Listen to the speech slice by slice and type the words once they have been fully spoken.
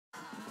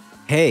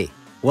Hey,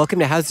 welcome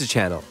to HOWZA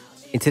channel.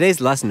 In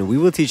today's lesson, we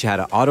will teach you how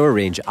to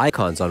auto-arrange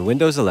icons on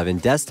Windows 11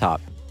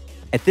 desktop.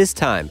 At this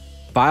time,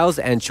 files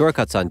and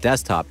shortcuts on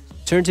desktop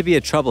turn to be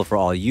a trouble for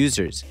all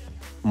users.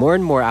 More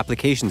and more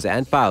applications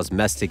and files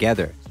mess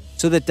together,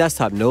 so that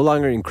desktop no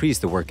longer increase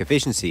the work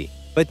efficiency,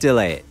 but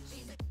delay it.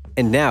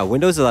 And now,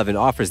 Windows 11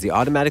 offers the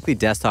automatically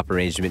desktop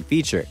arrangement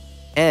feature,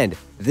 and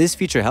this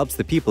feature helps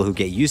the people who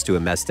get used to a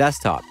mess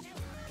desktop.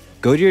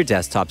 Go to your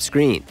desktop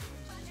screen.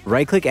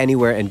 Right-click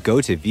anywhere and go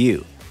to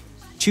View.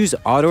 Choose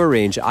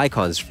Auto-Arrange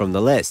Icons from the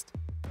list.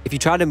 If you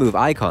try to move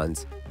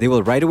icons, they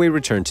will right away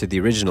return to the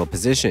original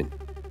position.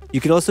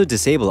 You can also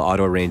disable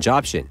Auto-Arrange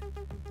option.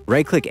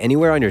 Right-click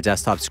anywhere on your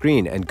desktop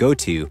screen and go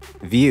to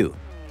View.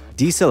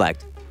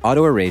 Deselect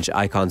Auto-Arrange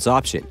Icons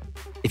option.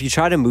 If you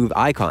try to move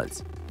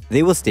icons,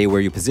 they will stay where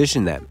you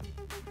position them.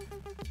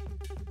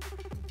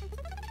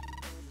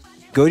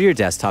 Go to your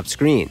desktop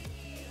screen.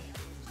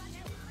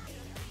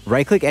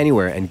 Right-click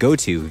anywhere and go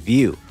to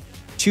View.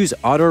 Choose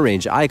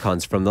Auto-Arrange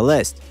Icons from the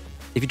list.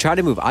 If you try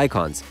to move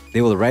icons,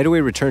 they will right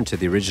away return to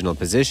the original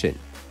position.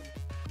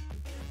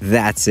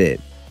 That's it.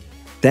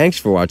 Thanks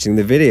for watching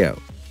the video.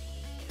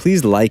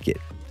 Please like it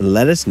and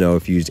let us know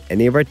if you used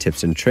any of our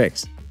tips and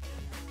tricks.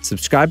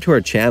 Subscribe to our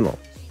channel.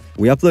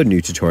 We upload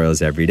new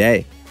tutorials every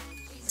day.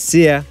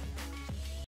 See ya!